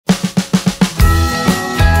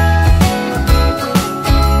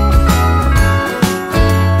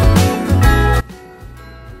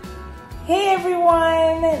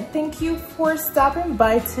thank you for stopping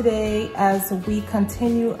by today as we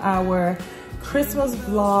continue our Christmas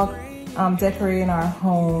vlog decorating our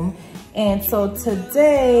home. And so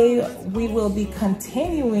today we will be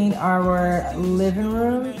continuing our living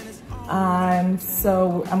room.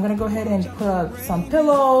 So I'm gonna go ahead and put up some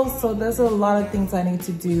pillows. So there's a lot of things I need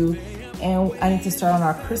to do, and I need to start on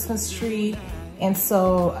our Christmas tree. And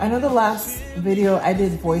so I know the last video I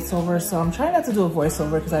did voiceover, so I'm trying not to do a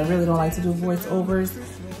voiceover because I really don't like to do voiceovers.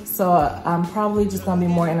 So I'm probably just gonna be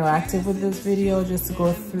more interactive with this video, just to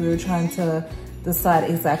go through trying to decide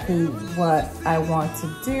exactly what I want to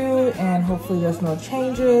do, and hopefully there's no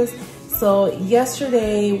changes. So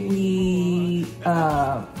yesterday we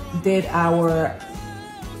did our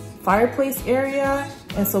fireplace area,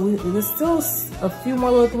 and so there's still a few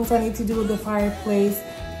more little things I need to do with the fireplace,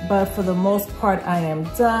 but for the most part I am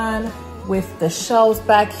done with the shelves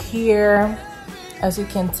back here. As you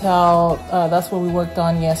can tell, that's what we worked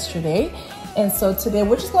on yesterday. And so today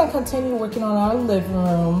we're just gonna continue working on our living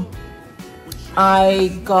room.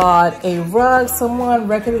 I got a rug. Someone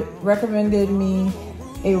recommended me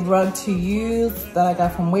a rug to use that I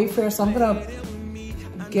got from Wayfair, so I'm gonna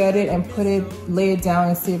get it and lay it down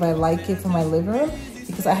and see if I like it for my living room,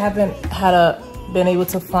 because I haven't been able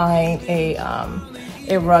to find a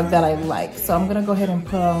rug that I like. So I'm gonna go ahead and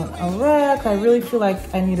put on a rug. I really feel like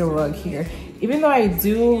I need a rug here, even though I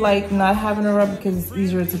do like not having a rug because it's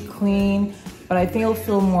easier to clean, but I think it'll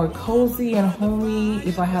feel more cozy and homey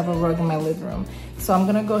if I have a rug in my living room. So I'm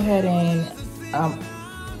gonna go ahead and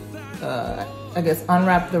I guess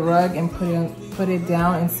unwrap the rug and put it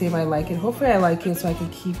down and see if I like it. Hopefully I like it so I can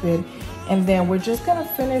keep it. And then we're just gonna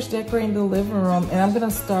finish decorating the living room, and I'm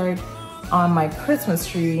gonna start on my Christmas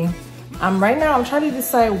tree. Right now I'm trying to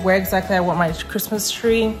decide where exactly I want my Christmas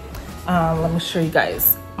tree. Let me show you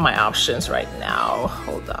guys my options right now.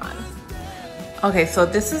 Hold on. Okay, so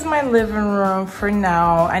this is my living room for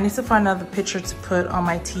now. I need to find another picture to put on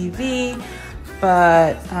my TV,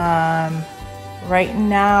 but right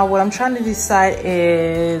now what I'm trying to decide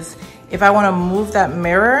is if I want to move that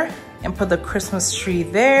mirror and put the Christmas tree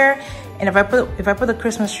there. And if I put the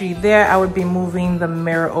Christmas tree there, I would be moving the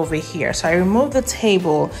mirror over here. So I removed the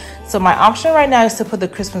table. So my option right now is to put the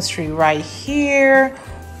Christmas tree right here,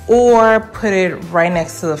 or put it right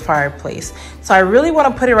next to the fireplace. So I really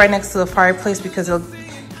want to put it right next to the fireplace because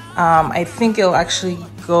I think it'll actually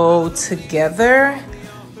go together.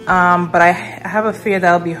 But I have a fear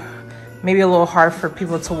that'll be maybe a little hard for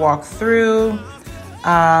people to walk through.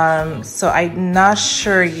 So I'm not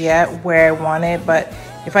sure yet where I want it, but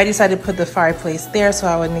if I decide to put the fireplace there, so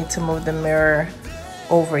I would need to move the mirror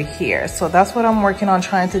over here. So that's what I'm working on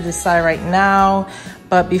trying to decide right now.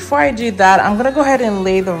 But before I do that, I'm gonna go ahead and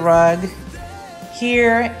lay the rug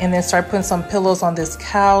here and then start putting some pillows on this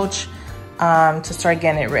couch to start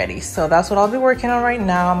getting it ready. So that's what I'll be working on right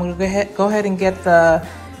now. I'm gonna go ahead and get the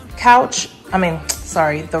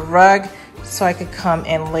the rug, so I could come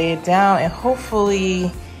and lay it down, and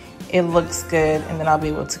hopefully it looks good, and then I'll be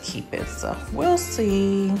able to keep it. So we'll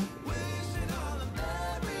see.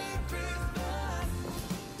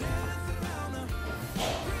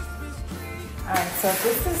 All right, so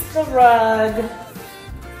this is the rug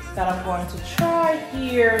that I'm going to try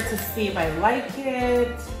here to see if I like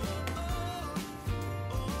it.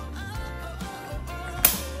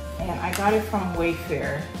 And I got it from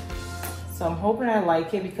Wayfair. So I'm hoping I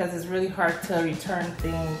like it because it's really hard to return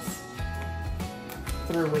things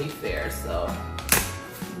through Wayfair. So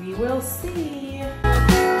we will see.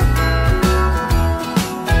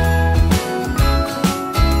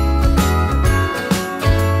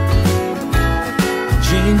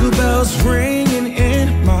 Jingle bells ringing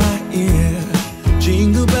in my ear.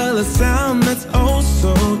 Jingle bell, a sound that's oh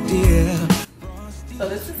so dear. So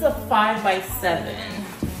this is a 5x7.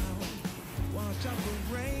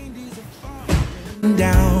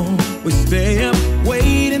 Down, we stay up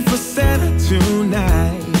waiting for Santa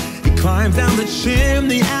tonight. He climbs down the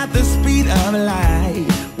chimney at the speed of light,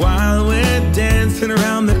 while we're dancing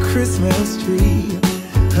around the Christmas tree,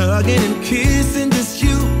 hugging and kissing, just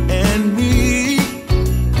you and me.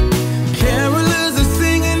 Carolers are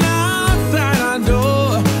singing outside our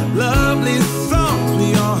door, lovely songs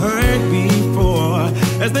we all heard before,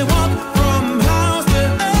 as they walk from house to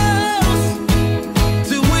house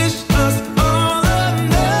to wish us all a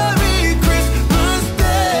Merry Christmas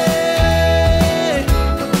Day.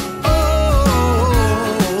 Oh.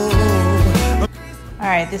 All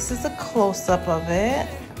right, this is a close-up of it.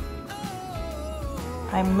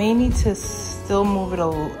 I may need to still move it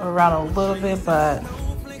around a little bit, but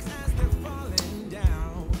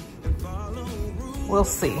we'll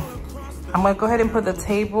see. I'm gonna go ahead and put the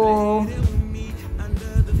table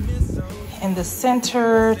in the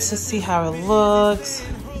center to see how it looks.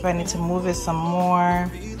 If I need to move it some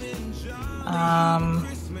more.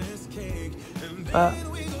 But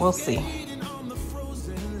we'll see.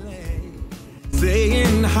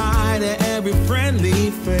 Saying hi to every friendly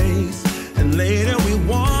face, and later we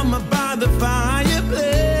warm up by the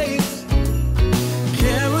fireplace.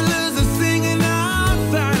 Carolers are singing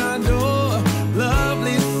outside our door,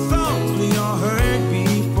 lovely songs we all heard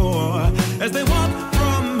before, as they walk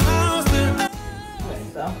from house to house. Okay,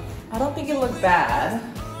 so I don't think it looked bad.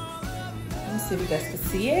 Let me see if you guys can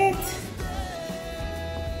see it.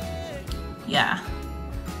 Yeah,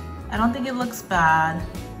 I don't think it looks bad.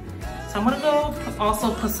 So I'm gonna go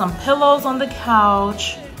also put some pillows on the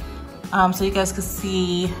couch so you guys can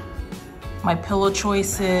see my pillow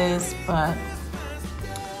choices, but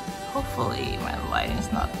hopefully my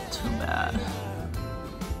lighting's not too bad.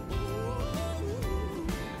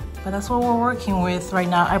 But that's what we're working with right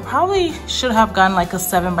now. I probably should have gotten like a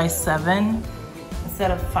 7x7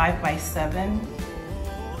 instead of 5x7,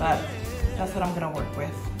 but that's what I'm gonna work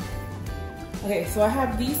with. Okay, so I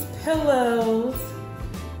have these pillows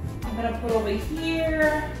I'm gonna put over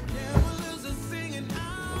here.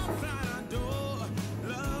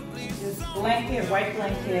 This blanket, white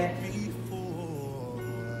blanket.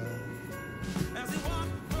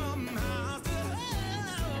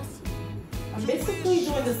 I'm basically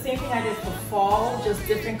doing the same thing I did for fall, just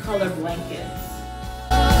different color blankets.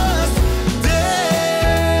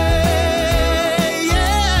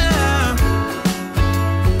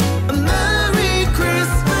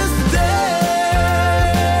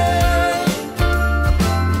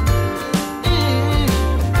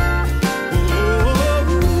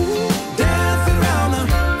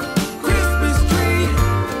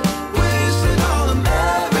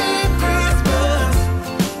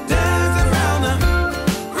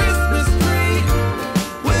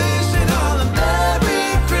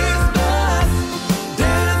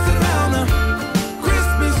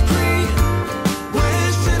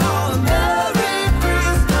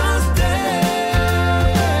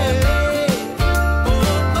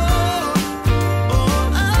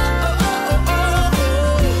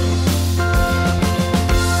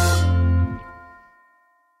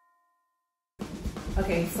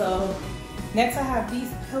 Okay, so next I have these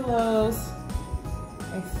pillows.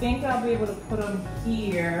 I think I'll be able to put them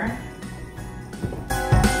here.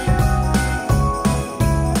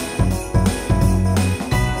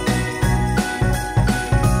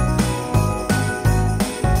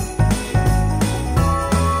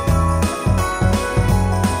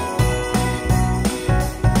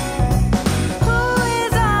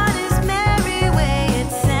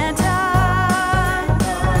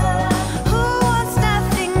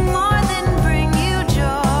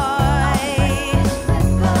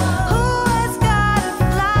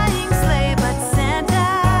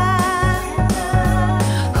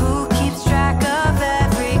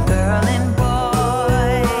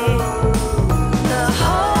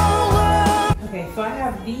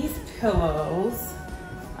 Pillows.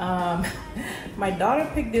 My daughter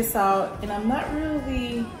picked this out, and I'm not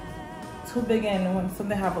really too big in when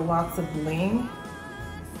something have lots of bling.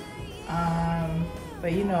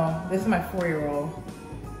 But you know, this is my 4-year-old,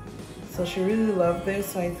 so she really loved this.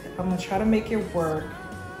 So I'm gonna try to make it work.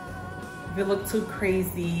 If it looks too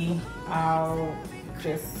crazy, I'll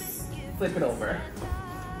just flip it over.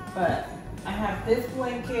 But I have this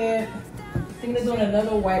blanket. I think they're doing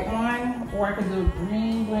another white one, or I could do a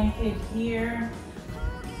green blanket here.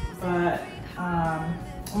 But I'm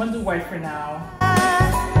gonna do white for now.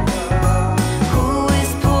 Who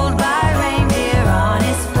is pulled by reindeer on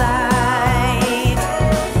his flight?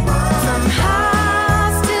 From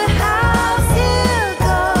house to house he'll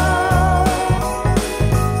go,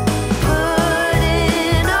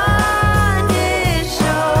 putting on his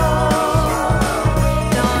show.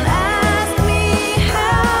 Don't ask me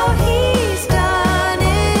how he's done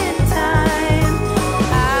in time.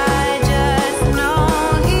 I just know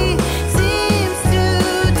he seems to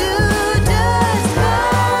do just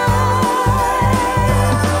fine.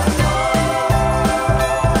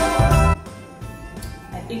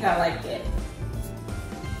 I think I like it.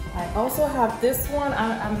 I also have this one.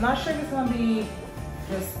 I'm not sure if it's gonna be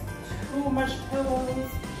just too much pillows,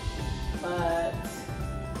 but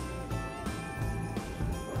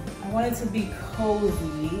I want it to be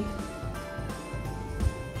cozy.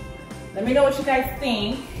 Let me know what you guys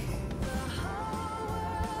think.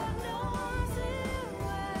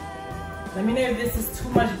 Let me know if this is too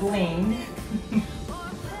much bling.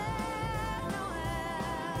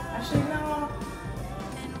 Actually, no.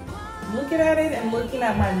 Looking at it and looking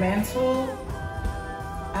at my mantle,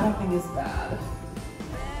 I don't think it's bad.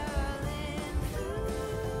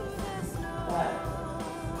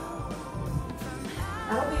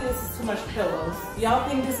 I don't think this is too much pillows. Y'all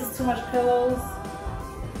think this is too much pillows?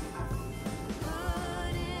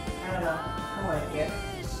 I don't know. I like it.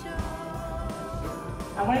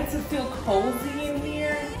 I wanted to feel cozy in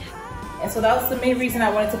here. And so that was the main reason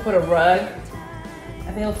I wanted to put a rug.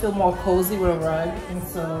 I think it'll feel more cozy with a rug. And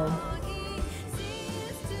so,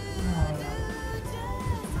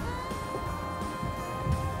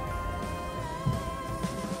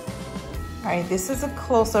 all right, this is a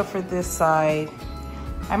close-up for this side.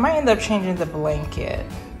 I might end up changing the blanket.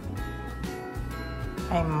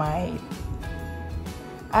 I might.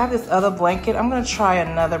 I have this other blanket. I'm gonna try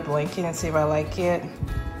another blanket and see if I like it.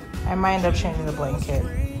 I might end up changing the blanket.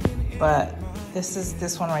 But this is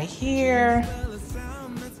this one right here.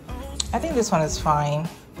 I think this one is fine.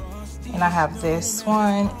 And I have this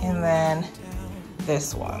one and then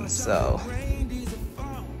this one, so.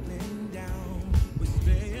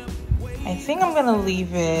 I think I'm gonna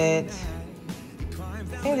leave it.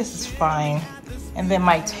 I think this is fine. And then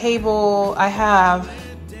my table, I have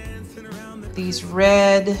these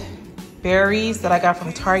red berries that I got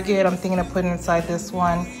from Target. I'm thinking of putting inside this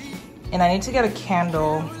one. And I need to get a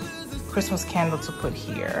candle, Christmas candle to put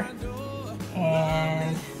here.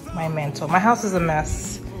 And my mantle. My house is a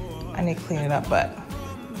mess. I need to clean it up, but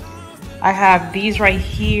I have these right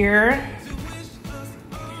here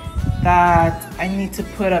that I need to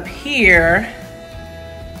put up here.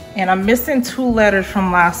 And I'm missing 2 letters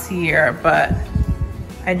from last year, but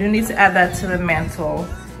I do need to add that to the mantle.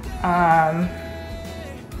 I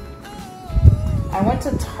went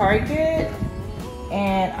to Target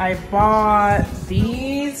and I bought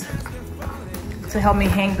these to help me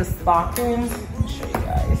hang the stockings. Let me show you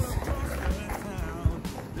guys.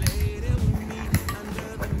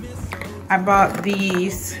 I bought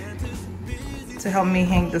these to help me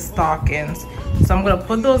hang the stockings. So I'm gonna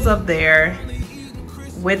put those up there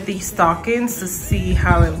with these stockings to see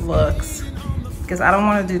how it looks. Because I don't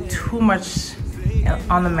wanna do too much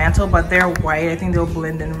on the mantle, but they're white. I think they'll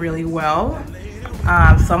blend in really well.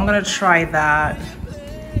 So I'm gonna try that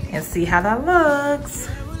and see how that looks.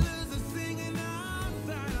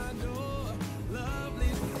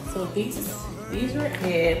 So these are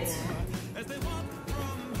it.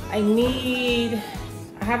 I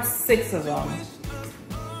have 6 of them.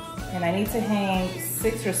 And I need to hang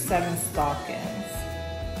 6 or 7 stockings.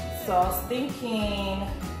 So I was thinking,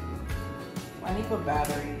 I need to put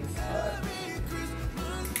batteries, but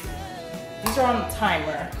these are on a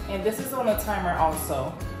timer. And this is on a timer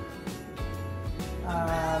also.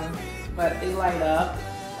 But they light up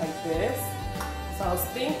like this. So I was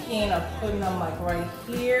thinking of putting them like right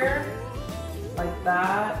here, like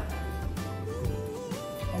that.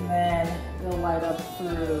 And then they'll light up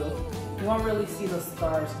through. You won't really see the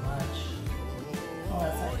stars much.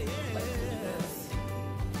 Unless I like do this.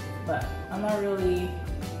 But I'm not really,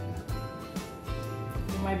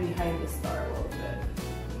 you might be hiding the star a little bit.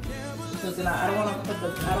 Because then I don't want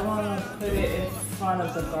to put it in front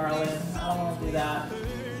of the garland. I don't want to do that.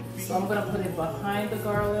 So I'm gonna put it behind the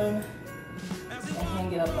garland and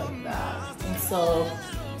hang it up like that. And so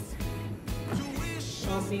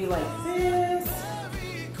it'll be like this.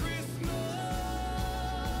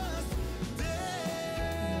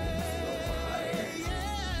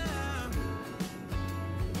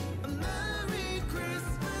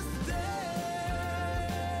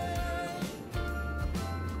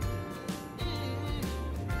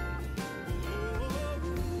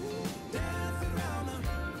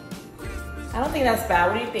 I don't think that's bad.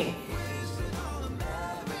 What do you think?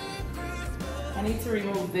 I need to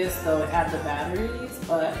remove this though and add the batteries,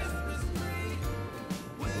 but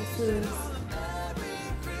this is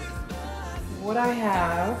what I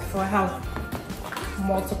have. So I have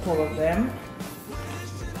multiple of them.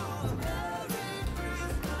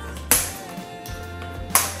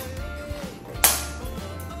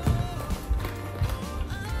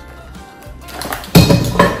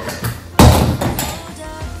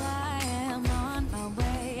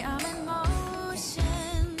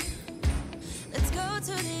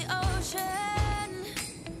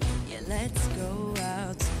 Let's go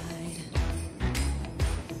outside.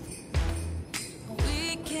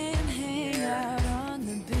 We can hang out on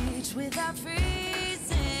the beach without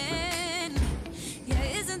freezing. Yeah,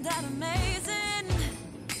 isn't that amazing?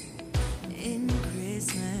 In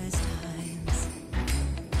Christmas times,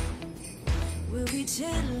 we'll be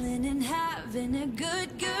chilling and having a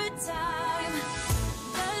good time.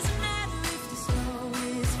 Doesn't matter if the snow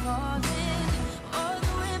is falling.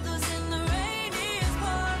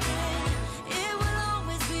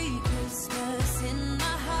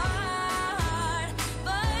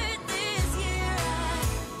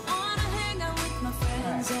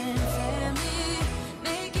 And family,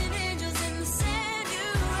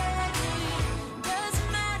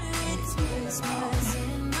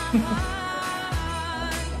 And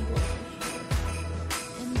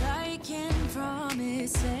I can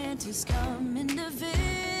promise Santa's coming to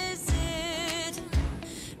visit.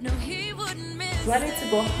 No, he wouldn't miss Do I need to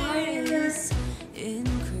go higher? this in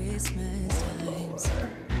Christmas times.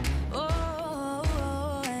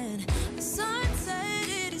 Oh, and the sun said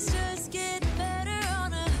it is just getting better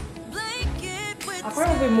on a blanket with I'll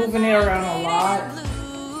probably be moving it around a lot.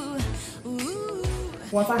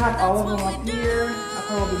 Once I have all of them up here, I'll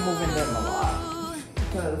probably be moving them a lot.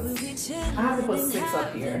 Because I have to put 6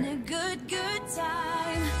 up here.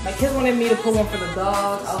 My kids wanted me to put one for the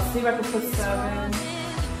dog. I'll see if I can put 7.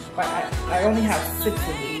 But I only have 6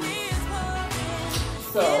 of these.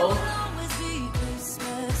 So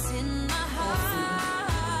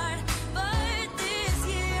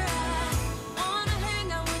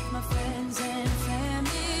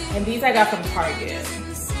and these I got from Target.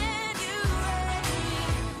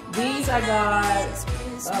 These I got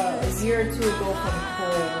a year or 2 ago from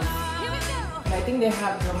Kohl's. And I think they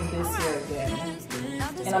have them this year again.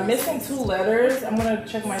 And I'm missing 2 letters. I'm gonna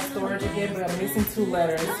check my storage again, but I'm missing 2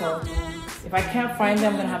 letters. So if I can't find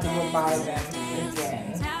them, I'm gonna have to go buy them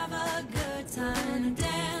again.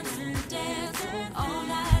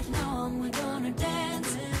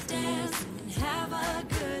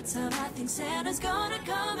 I think Santa's gonna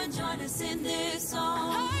come and join us in this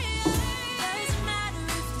song. Doesn't matter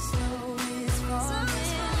if the snow is falling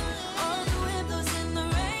or the wind blows and the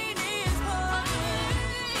rain is pouring.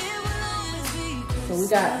 It will always be Christmas. So we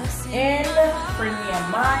got N for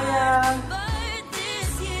Nehemiah,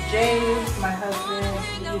 James, my husband,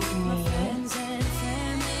 he's me, and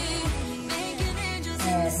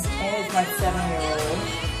N is my 7-year-old.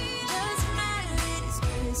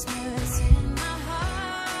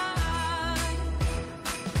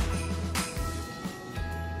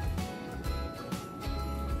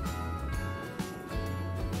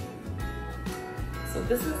 So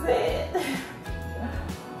this is it.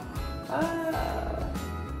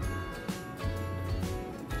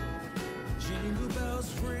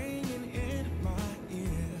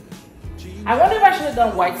 I wonder if I should have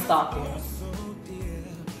done white stockings.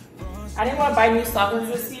 I didn't want to buy new stockings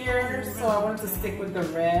this year, so I wanted to stick with the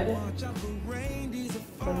red.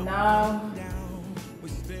 But now,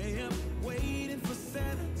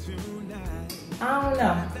 I don't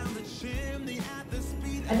know.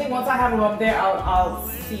 I think once I have them up there, I'll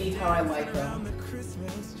see how I like them.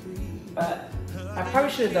 But I probably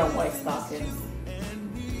should have done white stockings.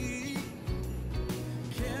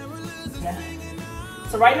 Yeah.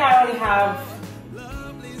 So right now I only have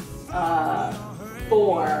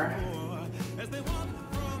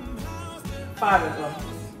 5 of them.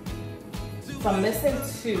 So I'm missing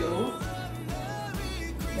 2.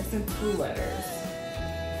 Missing 2 letters.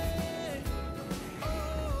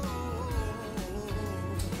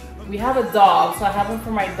 We have a dog, so I have one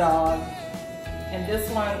for my dog. And this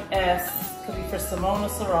one, S, could be for Simone or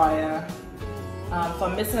Soraya. So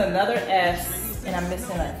I'm missing another S, and I'm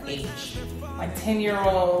missing an H. My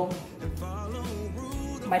 10-year-old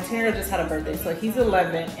just had a birthday, so he's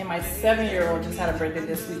 11, and my 7-year-old just had a birthday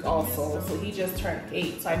this week also, so he just turned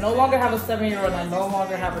 8. So I no longer have a 7-year-old, and I no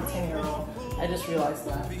longer have a 10-year-old. I just realized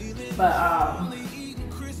that. But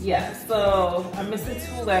yeah, so I'm missing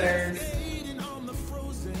 2 letters.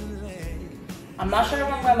 I'm not sure if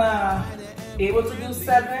I'm gonna be able to do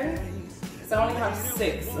 7, because I only have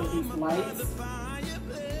 6 of these lights.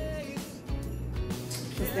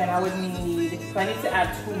 Because then I would need, so I need to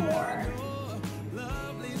add 2 more.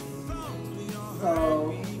 So,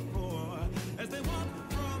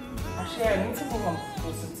 actually I need to move them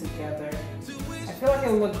closer together. I feel like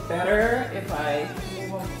it'll look better if I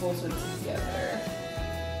move them closer together.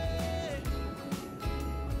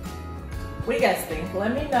 What do you guys think?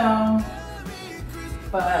 Let me know.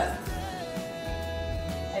 But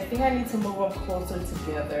I think I need to move them closer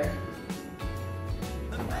together.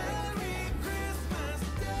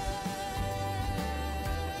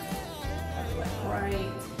 Like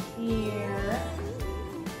right here.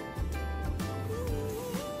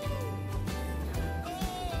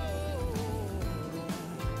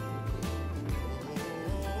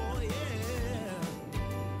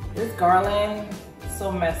 This garland is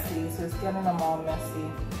so messy, so it's getting them all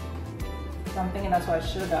messy. So I'm thinking that's why I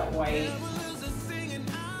should have got white.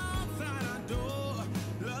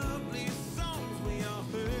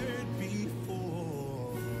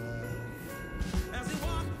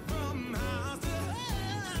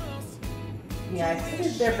 Yeah, I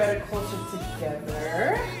think they're better closer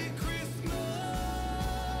together.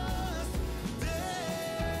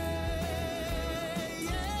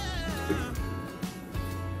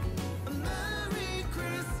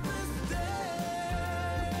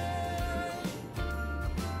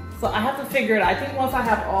 So I have to figure it out. I think once I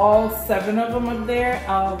have all 7 of them up there,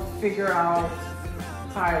 I'll figure out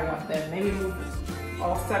how I want them. Maybe move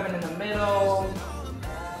all 7 in the middle.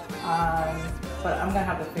 But I'm gonna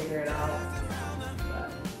have to figure it out.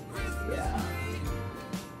 But yeah.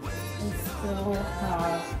 We still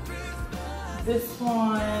have this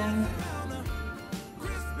one.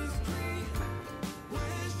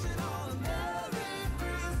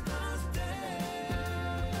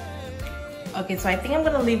 Okay, so I think I'm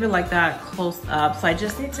gonna leave it like that close up. So I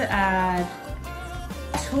just need to add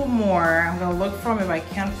 2 more. I'm gonna look for them. If I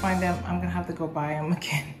can't find them, I'm gonna have to go buy them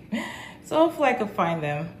again. So hopefully I can find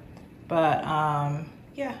them. But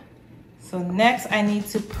yeah. So next I need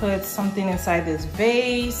to put something inside this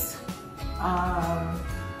vase. I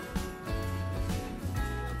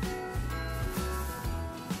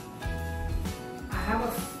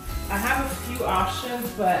have a few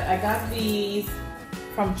options, but I got these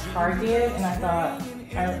from Target, and I thought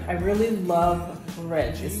I really love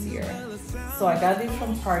red this year. So I got these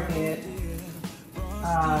from Target,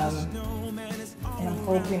 and I'm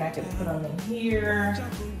hoping I can put them in here.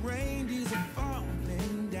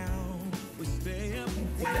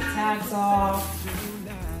 Take the tags off.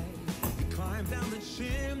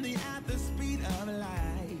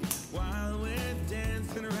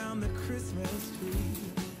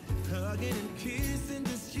 Hugging and kissing,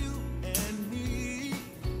 just you and me.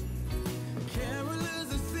 Carolers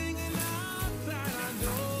are singing outside our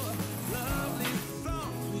door. Lovely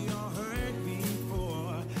songs we all heard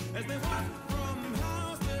before. As they walk from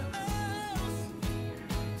house to house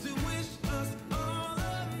to wish us all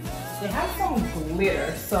a They have some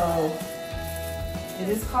glitter, so it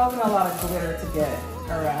is causing a lot of glitter to get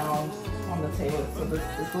around on the table. So the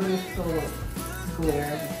glitter is still glitter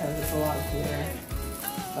because it's a lot of glitter,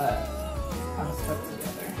 but kind of stuck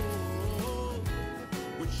together.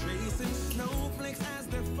 We're tracing snowflakes as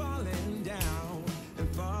they're falling down,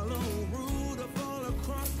 and follow Rudolph all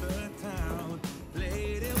across the town.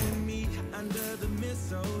 Lady with me under the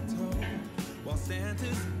mistletoe, while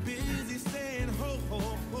Santa's busy saying ho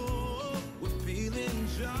ho ho. We're feeling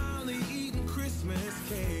jolly, eating Christmas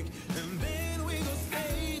cake, and then we go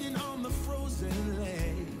skating on the frozen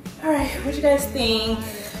lake. All right, what do you guys think?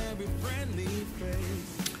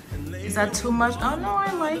 Is that too much? Oh no,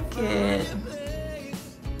 I like it.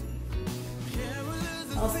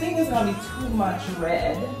 I was thinking it's gonna be too much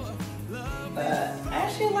red, but I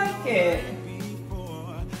actually like it.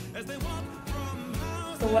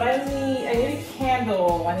 So what I need a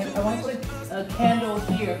candle. I want to put a candle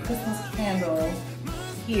here, a Christmas candle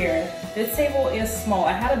here. This table is small.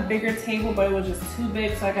 I had a bigger table, but it was just too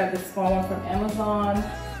big, so I got this small one from Amazon,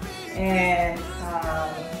 and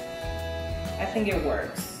I think it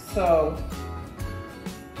works. So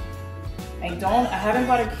I haven't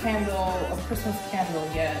bought a Christmas candle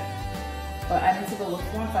yet, but I need to go look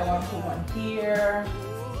for one. So I want to put one here.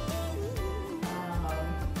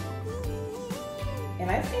 And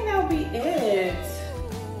I think that'll be it.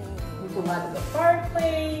 We can light up the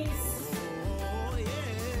fireplace.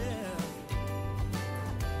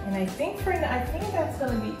 And I think that's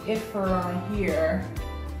gonna be it for around here.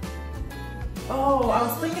 Oh, I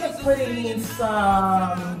was thinking of putting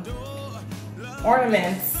some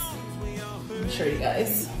ornaments. Let me show you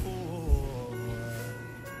guys.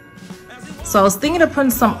 So I was thinking of putting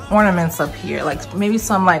some ornaments up here, like maybe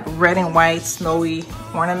some like red and white snowy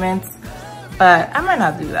ornaments, but I might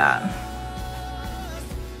not do that.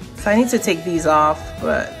 So I need to take these off,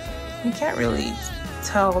 but you can't really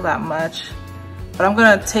tell that much. But I'm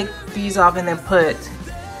gonna take these off and then put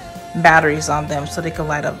batteries on them so they can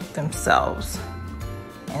light up themselves.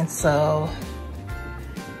 And so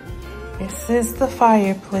this is the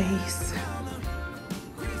fireplace.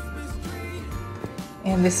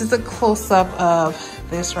 And this is a close-up of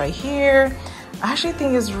this right here. I actually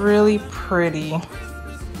think it's really pretty.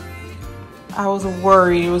 I was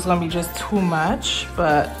worried it was gonna be just too much,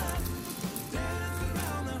 but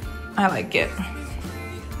I like it.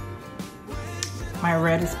 My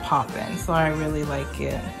red is popping, so I really like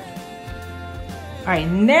it. All right,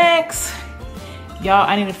 next, y'all,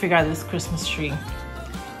 I need to figure out this Christmas tree.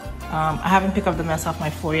 I haven't picked up the mess off my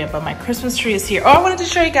floor yet, but my Christmas tree is here. Oh, I wanted to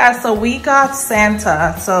show you guys. So we got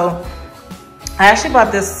Santa. So I actually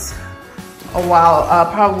bought this a while,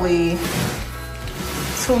 probably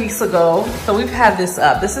 2 weeks ago. So we've had this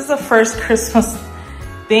up. This is the first Christmas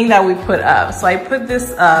thing that we put up. So I put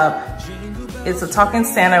this up. It's a talking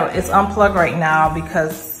Santa. It's unplugged right now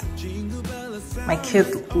because my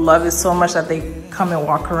kids love it so much that they come and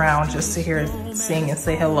walk around just to hear it sing and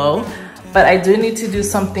say hello. But I do need to do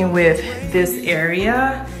something with this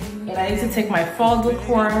area. And I need to take my fall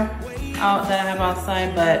decor out that I have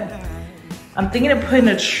outside, but I'm thinking of putting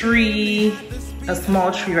a tree, a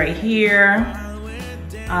small tree right here.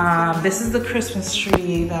 This is the Christmas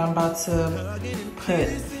tree that I'm about to put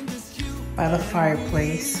by the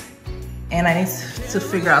fireplace. And I need to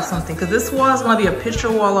figure out something, because this wall is gonna be a picture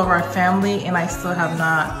wall of our family, and I still have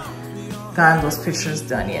not gotten those pictures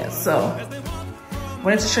done yet. So I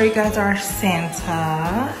wanted to show you guys our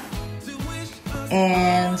Santa.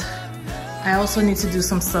 And I also need to do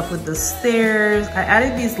some stuff with the stairs. I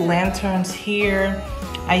added these lanterns here.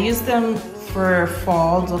 I use them for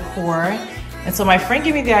fall decor. And so my friend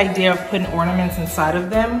gave me the idea of putting ornaments inside of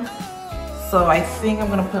them. So I think I'm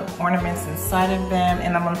gonna put ornaments inside of them,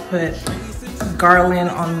 and I'm gonna put garland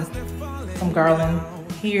on, some garland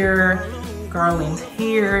here, garland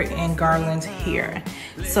here, and garland here.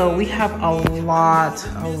 So we have a lot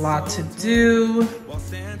to do.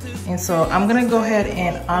 And so I'm gonna go ahead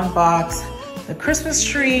and unbox the Christmas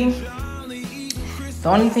tree. The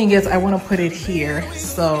only thing is I wanna put it here,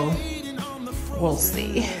 so we'll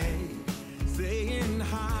see.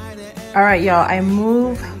 All right, y'all, I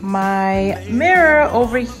moved my mirror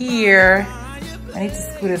over here. I need to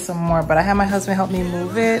scoot it some more, but I had my husband help me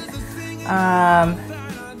move it.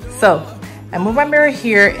 So I moved my mirror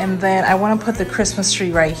here, and then I wanna put the Christmas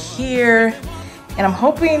tree right here. And I'm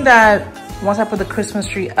hoping that once I put the Christmas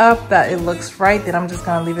tree up, that it looks right, then I'm just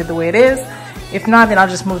gonna leave it the way it is. If not, then I'll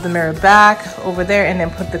just move the mirror back over there and then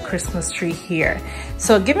put the Christmas tree here.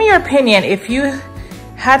 So give me your opinion. If you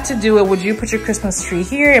had to do it, would you put your Christmas tree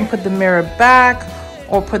here and put the mirror back,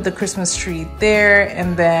 or put the Christmas tree there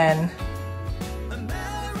and then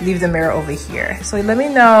leave the mirror over here? So let me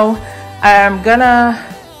know. I'm gonna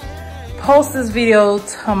post this video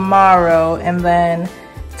tomorrow, and then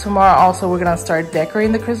tomorrow also we're gonna start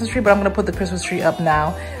decorating the Christmas tree, but I'm gonna put the Christmas tree up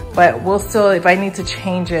now. But we'll still, if I need to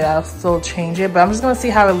change it, I'll still change it. But I'm just gonna see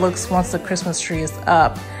how it looks once the Christmas tree is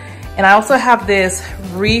up. And I also have this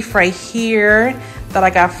wreath right here that I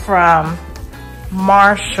got from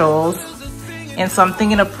Marshall's. And so I'm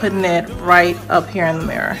thinking of putting it right up here in the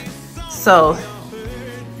mirror. So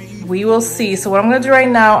we will see. So what I'm gonna do right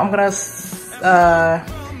now, I'm gonna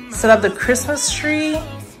set up the Christmas tree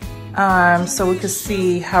so we can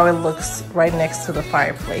see how it looks right next to the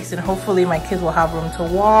fireplace. And hopefully my kids will have room to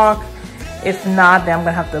walk. If not, then I'm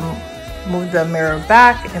gonna have to move the mirror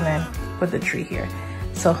back and then put the tree here.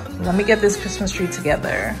 So let me get this Christmas tree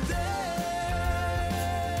together.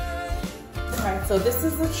 All right, so this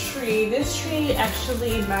is the tree. This tree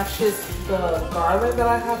actually matches the garland that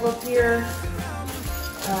I have up here.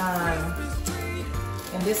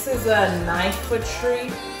 And this is a 9-foot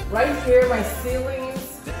tree. Right here, my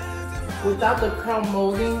ceilings, without the crown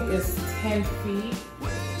molding, is 10 feet.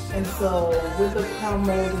 And so with the crown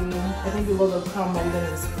molding, I think below the crown molding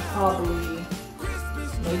is probably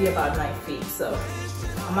maybe about 9 feet. So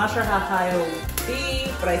I'm not sure how high it will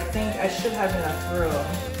be, but I think I should have enough room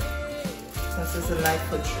since it's a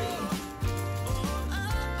 9-foot tree.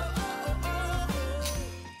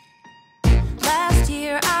 Last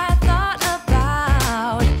year I thought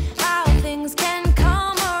about how things can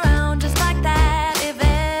come around just like that if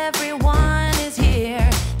everyone is here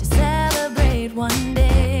to celebrate one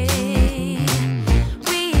day.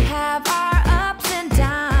 We have our ups and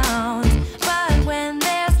downs, but when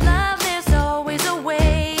there's love there's always a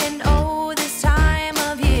way. And oh, this time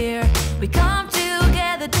of year we come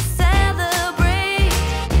together to celebrate.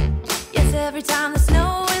 Yes, every time the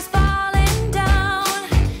snow is falling down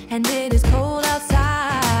and it is cold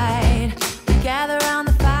outside, we gather around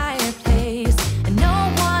the fireplace and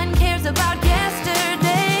no one cares about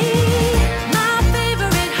yesterday. My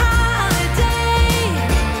favorite holiday,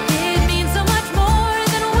 it means so much more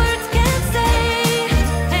than words can say.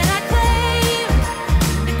 And I claim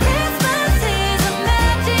that Christmas is a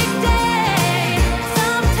magic day.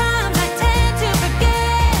 Sometimes I tend to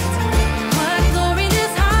forget what glory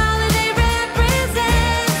this holiday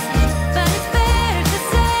represents, but it's fair to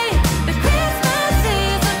say that Christmas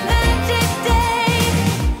is a magic day.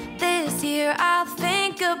 This year I'll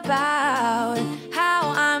think about how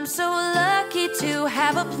I'm so lucky to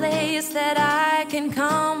have a place that I can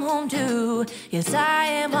come home to. Yes, I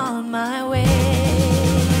am on my way.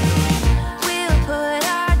 We'll put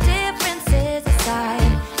our differences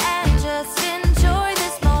aside and just enjoy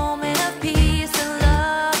this moment of peace and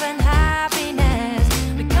love and happiness.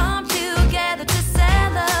 We come together to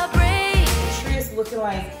celebrate. The tree is looking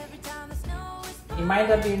like it might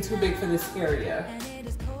end up being too big for this area,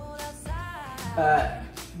 but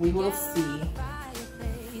we will see.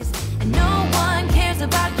 And no one cares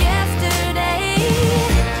about yesterday.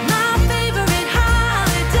 My favorite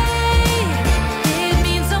holiday, it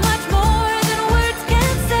means so much more than words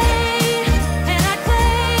can say.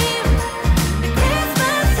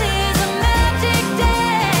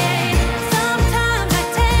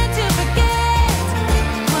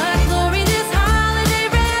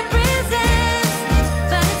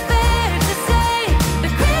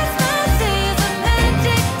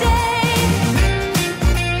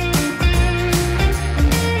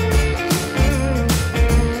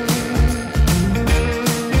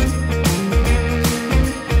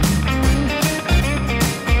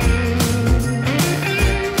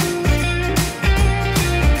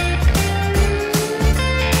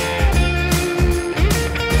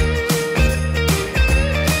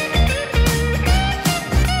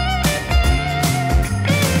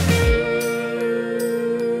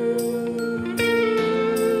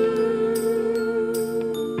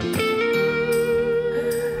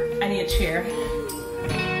 need a chair.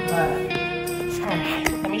 But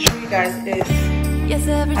let me show you guys this. Yes,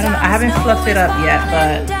 I don't know, I haven't fluffed it up yet,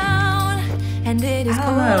 but and it is I don't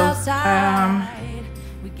cold know. outside.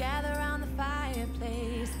 We gather around the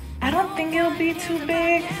fireplace. I don't think it'll be too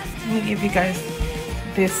big. Let me give you guys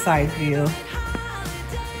this side view.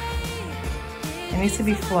 It needs to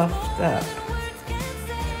be fluffed up,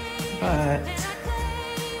 but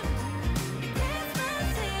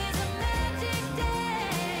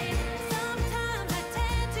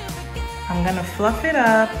I'm gonna fluff it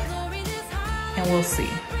up and we'll see.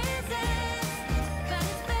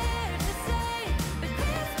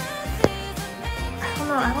 I don't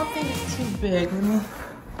know, I don't think it's too big.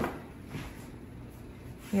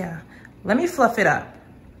 Let me fluff it up.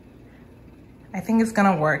 I think it's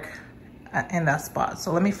gonna work in that spot.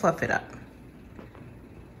 So let me fluff it up.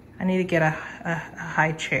 I need to get a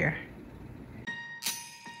high chair.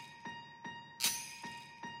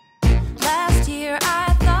 Last year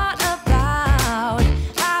I thought about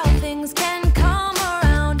how things can come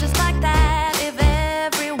around just like that if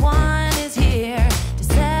everyone is here to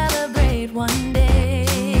celebrate one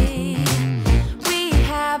day. We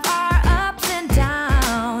have our ups and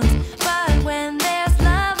downs, but when there's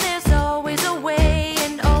love there's always a way.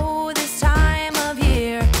 And oh, this time of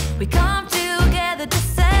year we come together to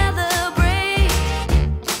celebrate.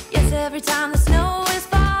 Yes, every time the snow is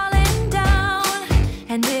falling down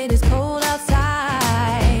and it is cold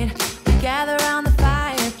outside, we gather around the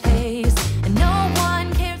fireplace and no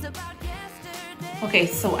one cares about yesterday. Okay,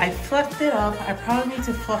 so I fluffed it up. I probably need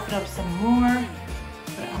to fluff it up some more,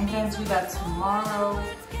 but I'm gonna do that tomorrow.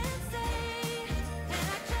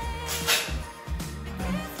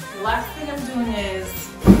 Last thing I'm doing is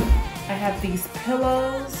I have these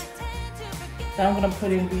pillows that I'm gonna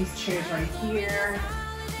put in these chairs right here.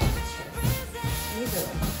 These are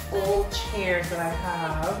old chairs that I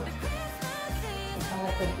have. I'm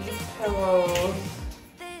gonna put these pillows.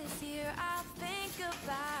 This year I think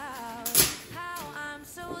about how I'm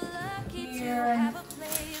so lucky to Here. have a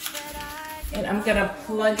place that I can And I'm gonna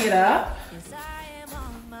plug it up. Yes, I am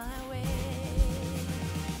on my way.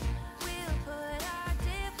 We'll put our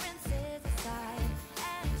differences aside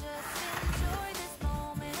and just enjoy this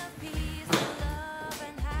moment of peace, love,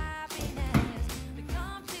 and happiness. We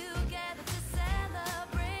come together to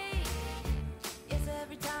celebrate. Yes,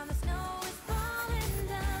 every time the snow is falling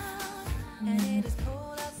down and it is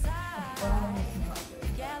cold outside, we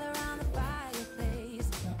gather around the fireplace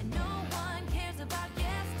and no one cares about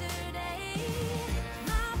yesterday.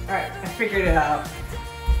 All right, I figured it out.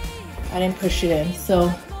 I didn't push it in.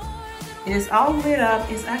 So it is all lit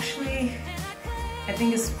up. It's actually, I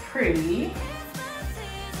think it's pretty.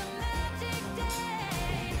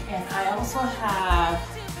 And I also have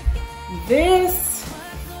this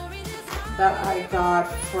that I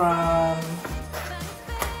got from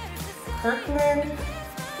Kirkland.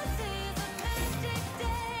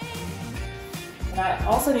 And I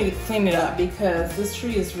also need to clean it up because this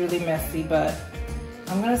tree is really messy, but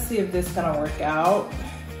I'm gonna see if this is gonna work out.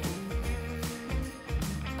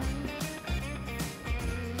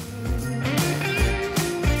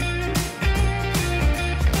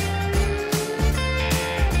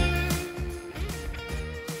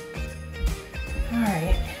 All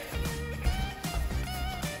right.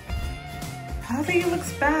 I don't think it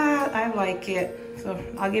looks bad. I like it. So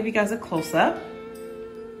I'll give you guys a close-up.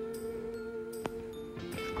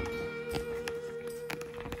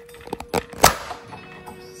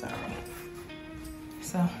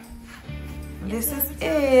 So this is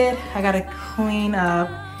it. I gotta clean up.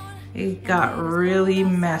 It got really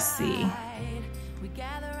messy,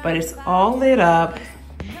 but it's all lit up.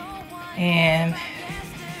 And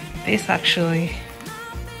this actually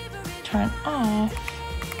turned off,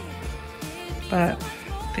 but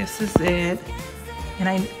this is it. And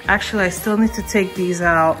I still need to take these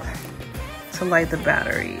out to light the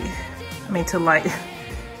battery. I mean, to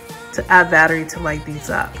add battery to light these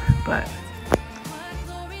up, but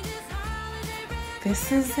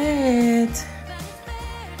this is it.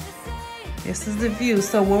 This is the view.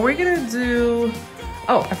 So what we're gonna do,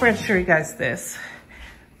 oh, I forgot to show you guys this.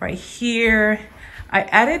 Right here, I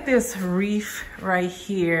added this wreath right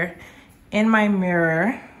here in my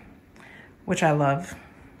mirror, which I love.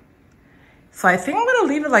 So I think I'm gonna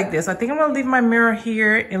leave it like this. I think I'm gonna leave my mirror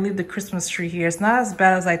here and leave the Christmas tree here. It's not as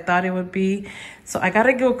bad as I thought it would be. So I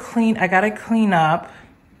gotta go clean, I gotta clean up.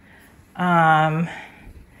 I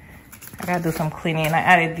gotta do some cleaning. I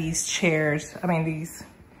added these chairs, these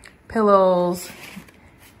pillows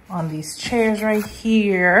on these chairs right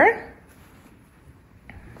here.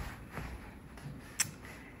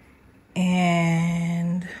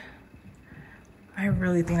 And I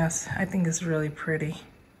really think I think it's really pretty.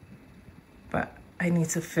 But I need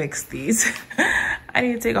to fix these. I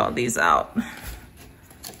need to take all these out.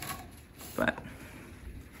 But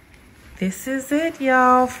this is it,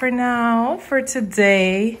 y'all, for now, for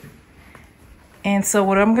today. And so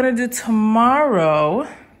what I'm gonna do tomorrow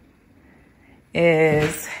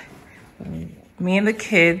is me and the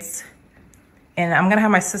kids, and I'm gonna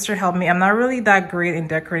have my sister help me. I'm not really that great in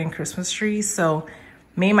decorating Christmas trees, so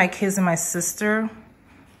me, my kids, and my sister,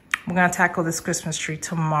 we're gonna tackle this Christmas tree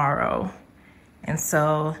tomorrow. And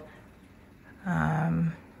so, I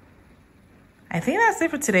think that's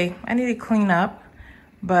it for today. I need to clean up,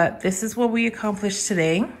 but this is what we accomplished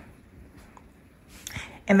today.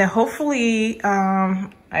 And then hopefully,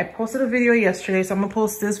 I posted a video yesterday, so I'm gonna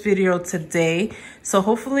post this video today. So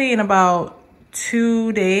hopefully in about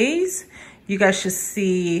 2 days, you guys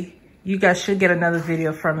should get another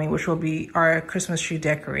video from me, which will be our Christmas tree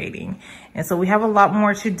decorating. And so we have a lot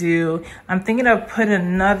more to do. I'm thinking of putting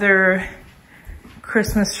another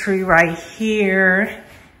Christmas tree right here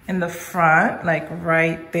in the front, like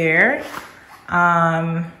right there.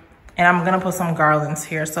 And I'm gonna put some garlands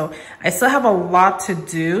here. So I still have a lot to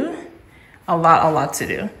do, a lot to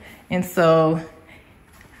do. And so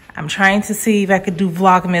I'm trying to see if I could do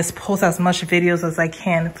Vlogmas, post as much videos as I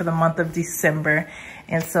can for the month of December.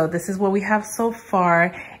 And so this is what we have so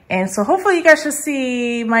far. And so hopefully you guys should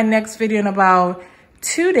see my next video in about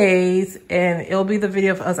 2 days, and it'll be the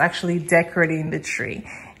video of us actually decorating the tree.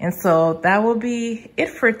 And so that will be it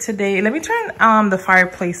for today. Let me turn the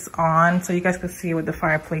fireplace on so you guys can see with the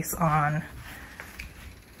fireplace on.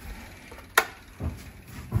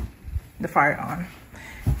 The fire on.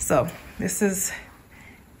 So this is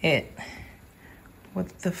it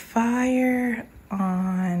with the fire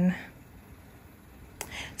on.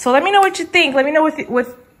 So let me know what you think. Let me know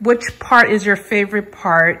with which part is your favorite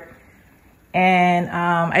part. And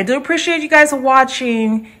I do appreciate you guys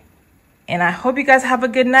watching. And I hope you guys have a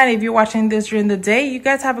good night. If you're watching this during the day, you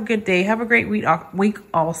guys have a good day. Have a great week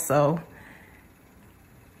also.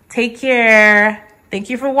 Take care. Thank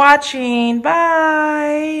you for watching.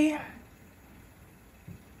 Bye.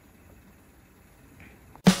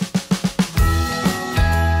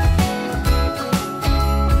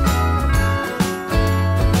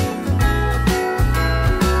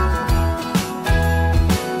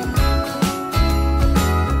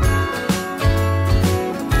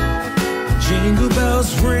 Jingle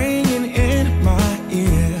bells ringing in my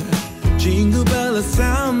ear. Jingle bell, a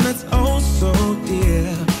sound that's oh so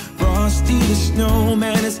dear. Frosty the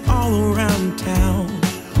snowman is all around town.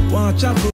 Watch out for